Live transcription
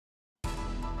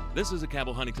This is a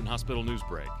Cabell Huntington Hospital news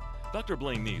break. Dr.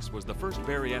 Blaine Nease was the first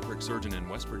bariatric surgeon in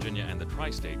West Virginia and the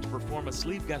tri-state to perform a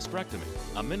sleeve gastrectomy,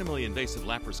 a minimally invasive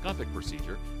laparoscopic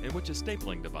procedure in which a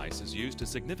stapling device is used to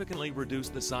significantly reduce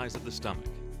the size of the stomach.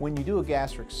 When you do a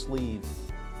gastric sleeve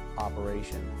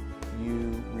operation,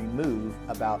 you remove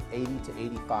about 80 to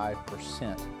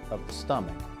 85% of the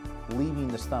stomach, leaving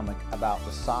the stomach about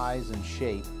the size and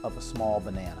shape of a small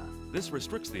banana. This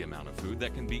restricts the amount of food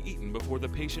that can be eaten before the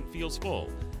patient feels full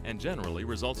and generally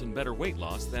results in better weight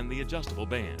loss than the adjustable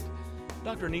band.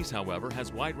 Dr. Nease, however,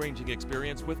 has wide-ranging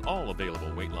experience with all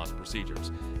available weight loss procedures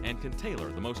and can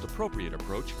tailor the most appropriate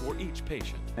approach for each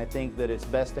patient. I think that it's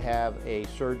best to have a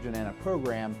surgeon and a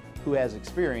program who has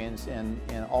experience in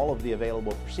all of the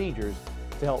available procedures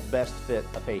to help best fit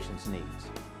a patient's needs.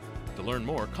 To learn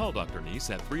more, call Dr. Nease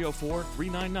at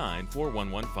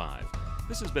 304-399-4115.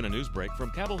 This has been a news break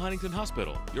from Cabell Huntington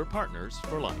Hospital, your partners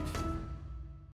for life.